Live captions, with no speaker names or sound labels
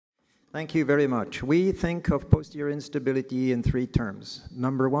Thank you very much. We think of posterior instability in three terms.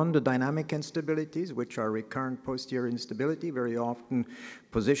 Number one, the dynamic instabilities, which are recurrent posterior instability, very often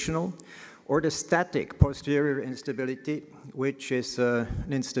positional, or the static posterior instability, which is an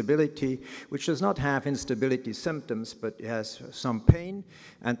instability which does not have instability symptoms, but has some pain,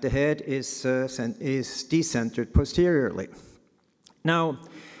 and the head is decentered posteriorly. Now,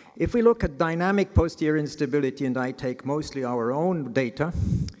 if we look at dynamic posterior instability, and I take mostly our own data,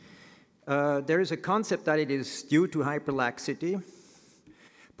 there is a concept that it is due to hyperlaxity.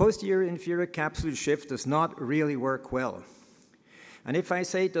 Posterior-inferior capsule shift does not really work well. And if I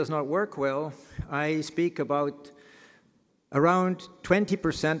say it does not work well, I speak about around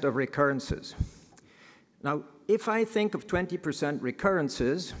 20% of recurrences. Now, if I think of 20%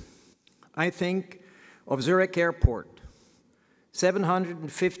 recurrences, I think of Zurich Airport.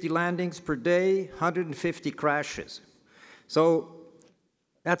 750 landings per day, 150 crashes. So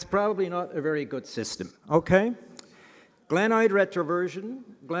that's probably not a very good system, okay? Glenoid retroversion,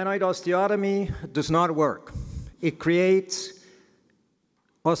 glenoid osteotomy does not work. It creates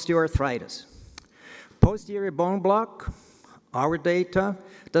osteoarthritis. Posterior bone block, our data,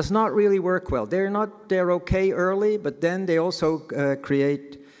 does not really work well. They're okay early, but then they also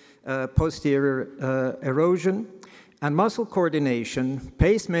create posterior erosion. And muscle coordination,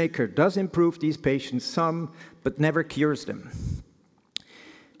 pacemaker does improve these patients some, but never cures them.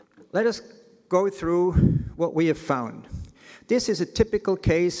 Let us go through what we have found. This is a typical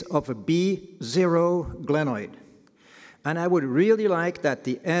case of a B0 glenoid. And I would really like that at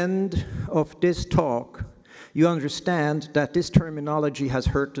the end of this talk, you understand that this terminology has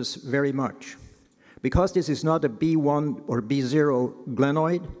hurt us very much. Because this is not a B1 or B0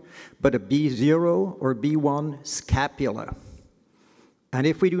 glenoid, but a B0 or B1 scapula. And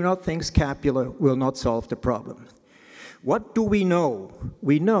if we do not think scapula, we'll not solve the problem. What do we know?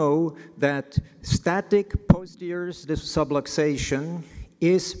 We know that static posterior subluxation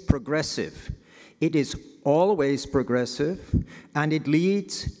is progressive. It is always progressive, and it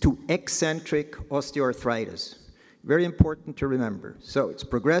leads to eccentric osteoarthritis. Very important to remember. So it's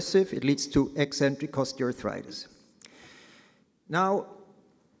progressive, it leads to eccentric osteoarthritis. Now,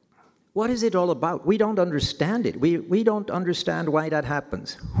 what is it all about? We don't understand it. We don't understand why that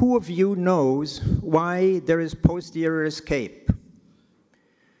happens. Who of you knows why there is posterior escape?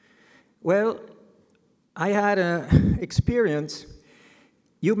 Well, I had an experience.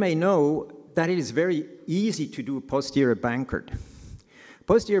 You may know that it is very easy to do posterior bankard.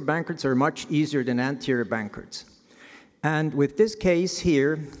 Posterior bankards are much easier than anterior bankards. And with this case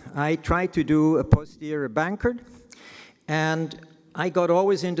here, I tried to do a posterior bankard, and I got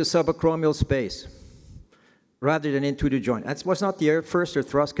always into subacromial space rather than into the joint. That was not the first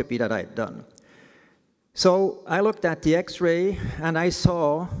arthroscopy that I had done. So I looked at the X-ray, and I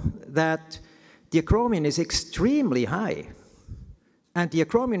saw that the acromion is extremely high, and the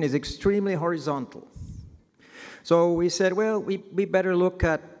acromion is extremely horizontal. So we said, well, we better look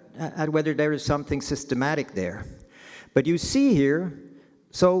at whether there is something systematic there. But you see here,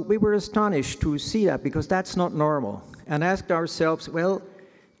 so we were astonished to see that because that's not normal, and asked ourselves, well,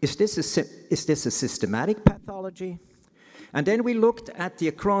 is this a systematic pathology? And then we looked at the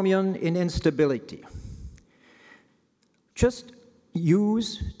acromion in instability. Just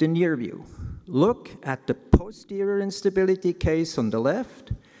use the near view. Look at the posterior instability case on the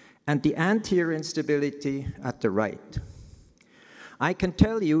left and the anterior instability at the right. I can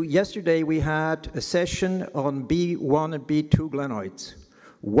tell you, yesterday we had a session on B1 and B2 glenoids.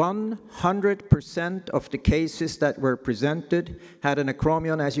 100% of the cases that were presented had an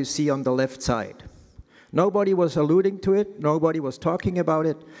acromion, as you see on the left side. Nobody was alluding to it, nobody was talking about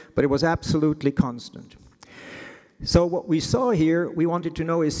it, but it was absolutely constant. So what we saw here, we wanted to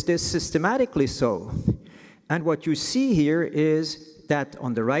know, is this systematically so? And what you see here is that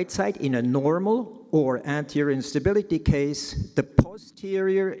on the right side, in a normal or anterior instability case, the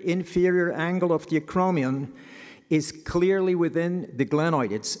posterior inferior angle of the acromion is clearly within the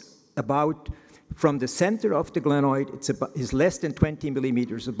glenoid. It's about, from the center of the glenoid, is less than 20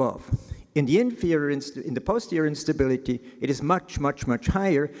 millimeters above. In the posterior instability, it is much, much, much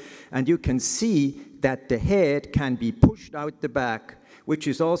higher, and you can see that the head can be pushed out the back, which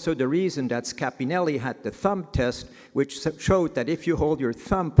is also the reason that Scapinelli had the thumb test, which showed that if you hold your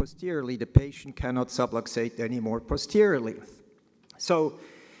thumb posteriorly, the patient cannot subluxate anymore posteriorly. So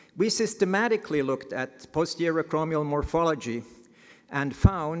we systematically looked at posterior acromial morphology and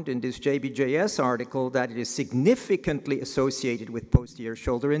found in this JBJS article that it is significantly associated with posterior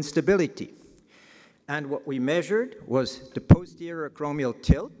shoulder instability. And what we measured was the posterior acromial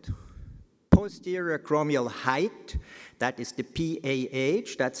tilt, posterior acromial height, that is the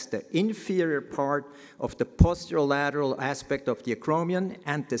PAH, that's the inferior part of the posterolateral aspect of the acromion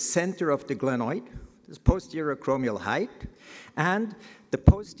and the center of the glenoid, this posterior acromial height, and the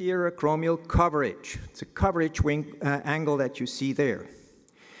posterior acromial coverage. It's a coverage angle that you see there.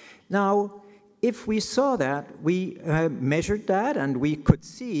 Now, if we saw that, we measured that, and we could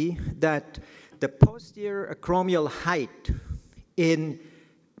see that the posterior acromial height in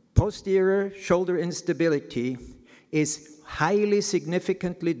posterior shoulder instability is highly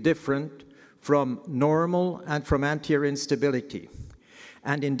significantly different from normal and from anterior instability.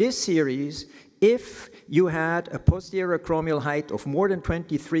 And in this series, if you had a posterior acromial height of more than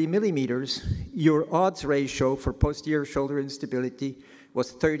 23 millimeters, your odds ratio for posterior shoulder instability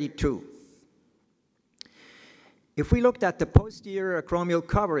was 32. If we looked at the posterior acromial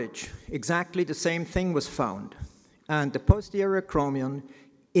coverage, exactly the same thing was found. And the posterior acromion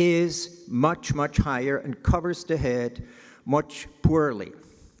is much, much higher and covers the head much poorly.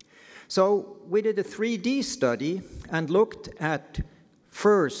 So we did a 3D study and looked at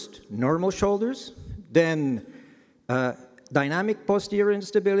first normal shoulders, then dynamic posterior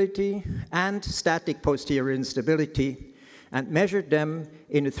instability and static posterior instability, and measured them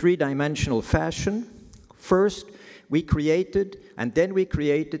in a three-dimensional fashion. First, we created, and then we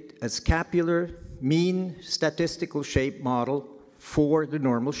created a scapular mean statistical shape model for the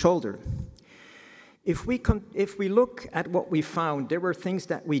normal shoulder. If we look at what we found, there were things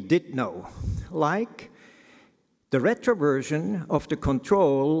that we did know, like the retroversion of the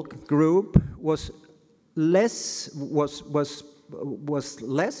control group was less. There was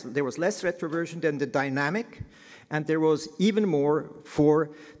less retroversion than the dynamic, and there was even more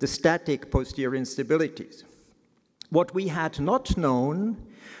for the static posterior instabilities. What we had not known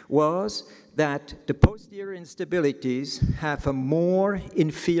was that the posterior instabilities have a more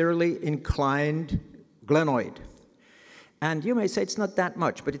inferiorly inclined glenoid. And you may say it's not that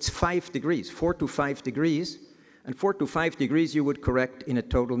much, but it's 5 degrees, 4 to 5 degrees, and 4 to 5 degrees you would correct in a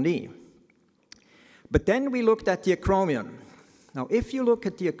total knee. But then we looked at the acromion. Now, if you look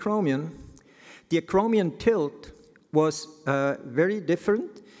at the acromion tilt was very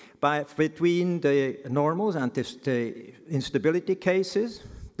different between the normals and the instability cases.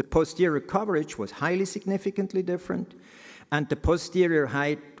 The posterior coverage was highly significantly different, and the posterior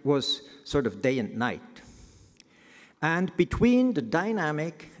height was sort of day and night. And between the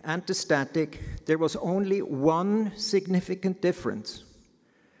dynamic and the static, there was only one significant difference.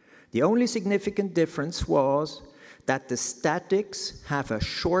 The only significant difference was that the statics have a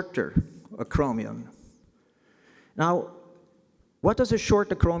shorter acromion. Now, what does a short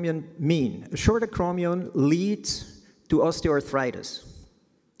acromion mean? A short acromion leads to osteoarthritis.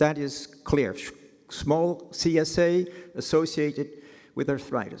 That is clear. Small CSA associated with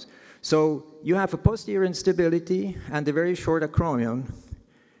arthritis. So you have a posterior instability and a very short acromion.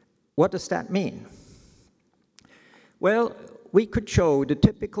 What does that mean? Well, we could show the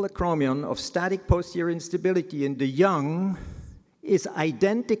typical acromion of static posterior instability in the young is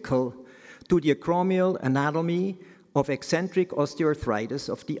identical to the acromial anatomy of eccentric osteoarthritis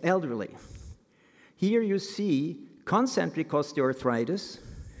of the elderly. Here you see concentric osteoarthritis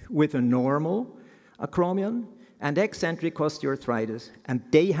with a normal acromion and eccentric osteoarthritis, and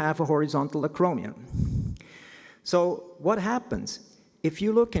they have a horizontal acromion. So what happens? If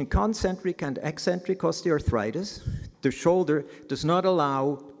you look in concentric and eccentric osteoarthritis, the shoulder is not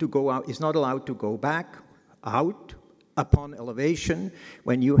allowed to go back out upon elevation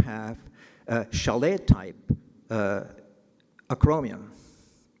when you have a chalet type acromion.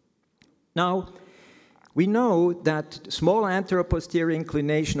 Now, we know that small anteroposterior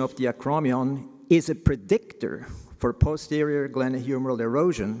inclination of the acromion is a predictor for posterior glenohumeral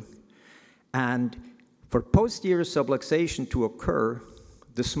erosion, and for posterior subluxation to occur,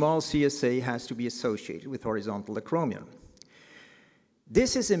 the small CSA has to be associated with horizontal acromion.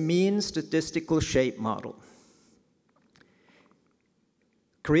 This is a mean statistical shape model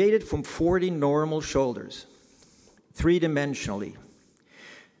created from 40 normal shoulders, three-dimensionally.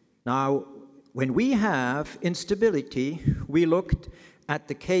 Now, when we have instability, we looked at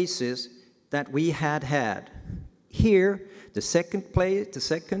the cases that we had had. Here, the second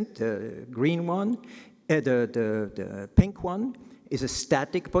green one, the pink one, is a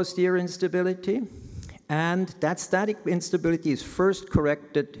static posterior instability, and that static instability is first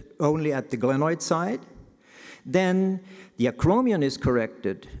corrected only at the glenoid side. Then the acromion is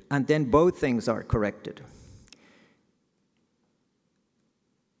corrected, and then both things are corrected.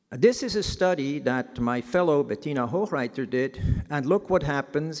 This is a study that my fellow Bettina Hochreiter did, and look what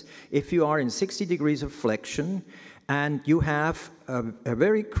happens if you are in 60 degrees of flexion and you have a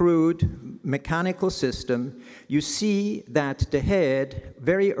very crude mechanical system. You see that the head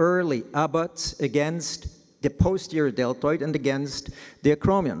very early abuts against the posterior deltoid and against the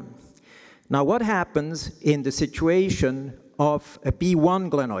acromion. Now, what happens in the situation of a B1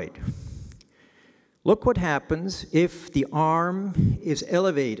 glenoid? Look what happens if the arm is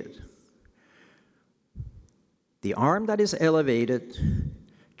elevated. The arm that is elevated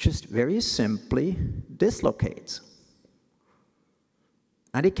just very simply dislocates.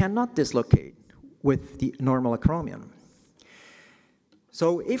 And it cannot dislocate with the normal acromion.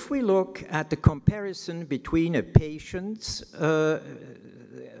 So if we look at the comparison between a patient's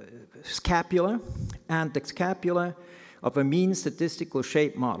scapula and the scapula of a mean statistical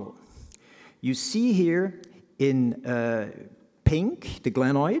shape model, you see here in pink the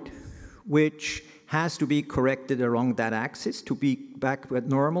glenoid, which has to be corrected along that axis to be back at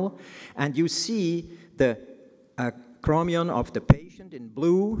normal. And you see the acromion of the patient in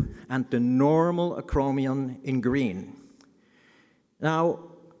blue and the normal acromion in green. Now,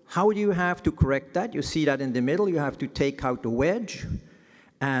 how do you have to correct that? You see that in the middle. You have to take out the wedge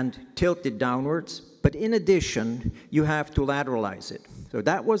and tilt it downwards. But in addition, you have to lateralize it. So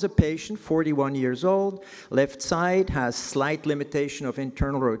that was a patient, 41 years old, left side, has slight limitation of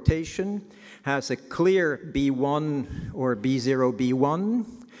internal rotation, has a clear B1 or B0, B1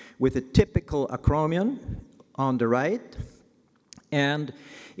 with a typical acromion on the right. And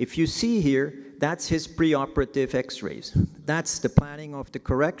if you see here, that's his preoperative x-rays. That's the planning of the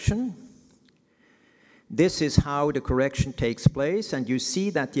correction. This is how the correction takes place, and you see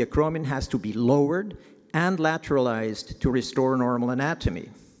that the acromion has to be lowered and lateralized to restore normal anatomy.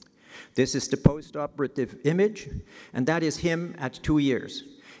 This is the postoperative image, and that is him at 2 years.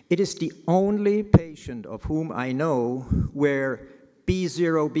 It is the only patient of whom I know where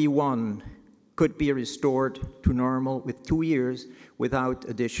B0, B1 could be restored to normal with 2 years without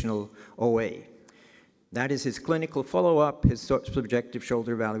additional OA. That is his clinical follow-up. His subjective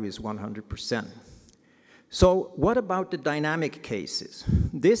shoulder value is 100%. So what about the dynamic cases?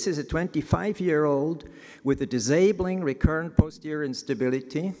 This is a 25-year-old with a disabling recurrent posterior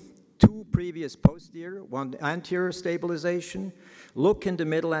instability, 2 previous posterior, 1 anterior stabilization. Look in the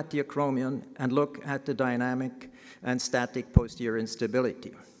middle at the acromion and look at the dynamic and static posterior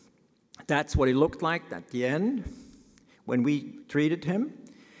instability. That's what it looked like at the end when we treated him.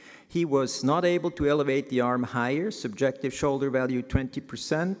 He was not able to elevate the arm higher, subjective shoulder value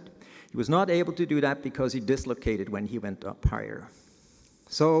 20%. He was not able to do that because he dislocated when he went up higher.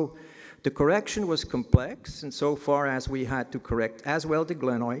 So the correction was complex, and so far as we had to correct as well the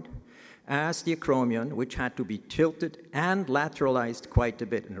glenoid as the acromion, which had to be tilted and lateralized quite a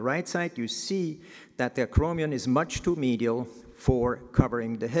bit. On the right side, you see that the acromion is much too medial for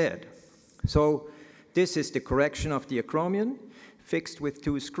covering the head. So this is the correction of the acromion, fixed with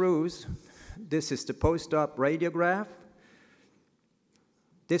 2 screws. This is the post-op radiograph.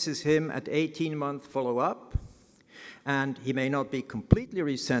 This is him at 18-month follow-up, and he may not be completely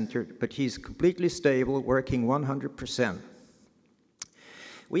recentered, but he's completely stable, working 100%.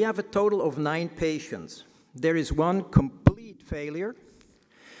 We have a total of 9 patients. There is 1 complete failure,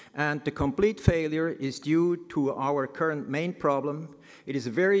 and the complete failure is due to our current main problem. It is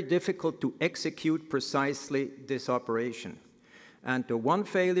very difficult to execute precisely this operation. And the 1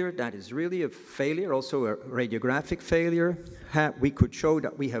 failure that is really a failure, also a radiographic failure, we could show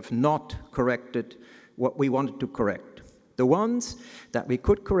that we have not corrected what we wanted to correct. The ones that we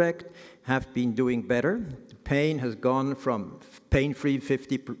could correct have been doing better. The pain has gone from pain-free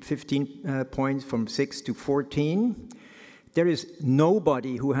 15 points from 6 to 14. There is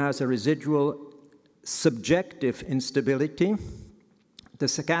nobody who has a residual subjective instability. The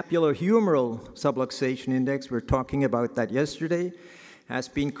scapular-humeral subluxation index, we were talking about that yesterday, has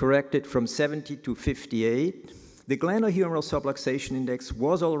been corrected from 70 to 58. The glenohumeral subluxation index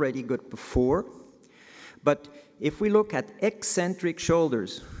was already good before, but if we look at eccentric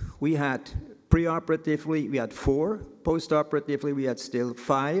shoulders, we had preoperatively, we had 4, postoperatively, we had still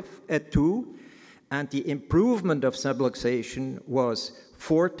 5 at 2, and the improvement of subluxation was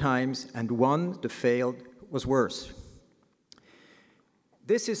 4 times, and 1, the failed, was worse.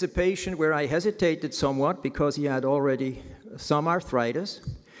 This is a patient where I hesitated somewhat because he had already some arthritis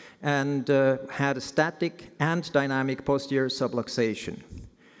and had a static and dynamic posterior subluxation.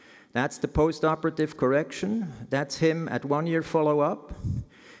 That's the postoperative correction. That's him at 1 year follow-up,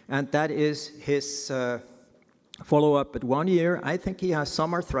 and that is his follow-up at 1 year. I think he has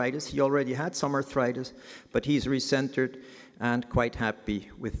some arthritis. He already had some arthritis, but he's recentered and quite happy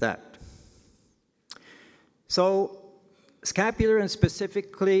with that. So, scapular and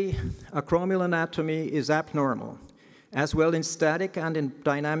specifically acromial anatomy is abnormal. as well in static and in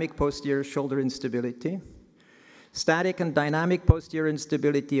dynamic posterior shoulder instability. Static and dynamic posterior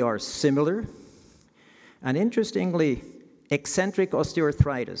instability are similar, and interestingly, eccentric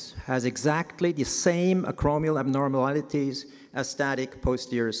osteoarthritis has exactly the same acromial abnormalities as static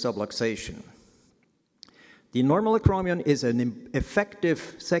posterior subluxation. The normal acromion is an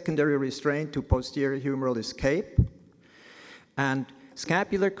effective secondary restraint to posterior humeral escape, and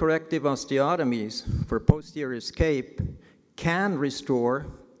scapular corrective osteotomies for posterior escape can restore,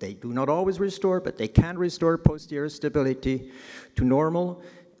 they do not always restore, but they can restore posterior stability to normal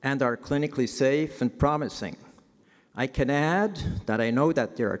and are clinically safe and promising. I can add that I know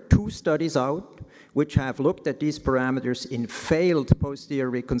that there are 2 studies out which have looked at these parameters in failed posterior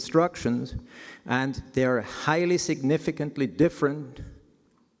reconstructions, and they are highly significantly different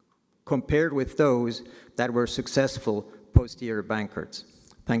compared with those that were successful posterior Bankards.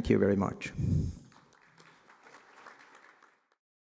 Thank you very much.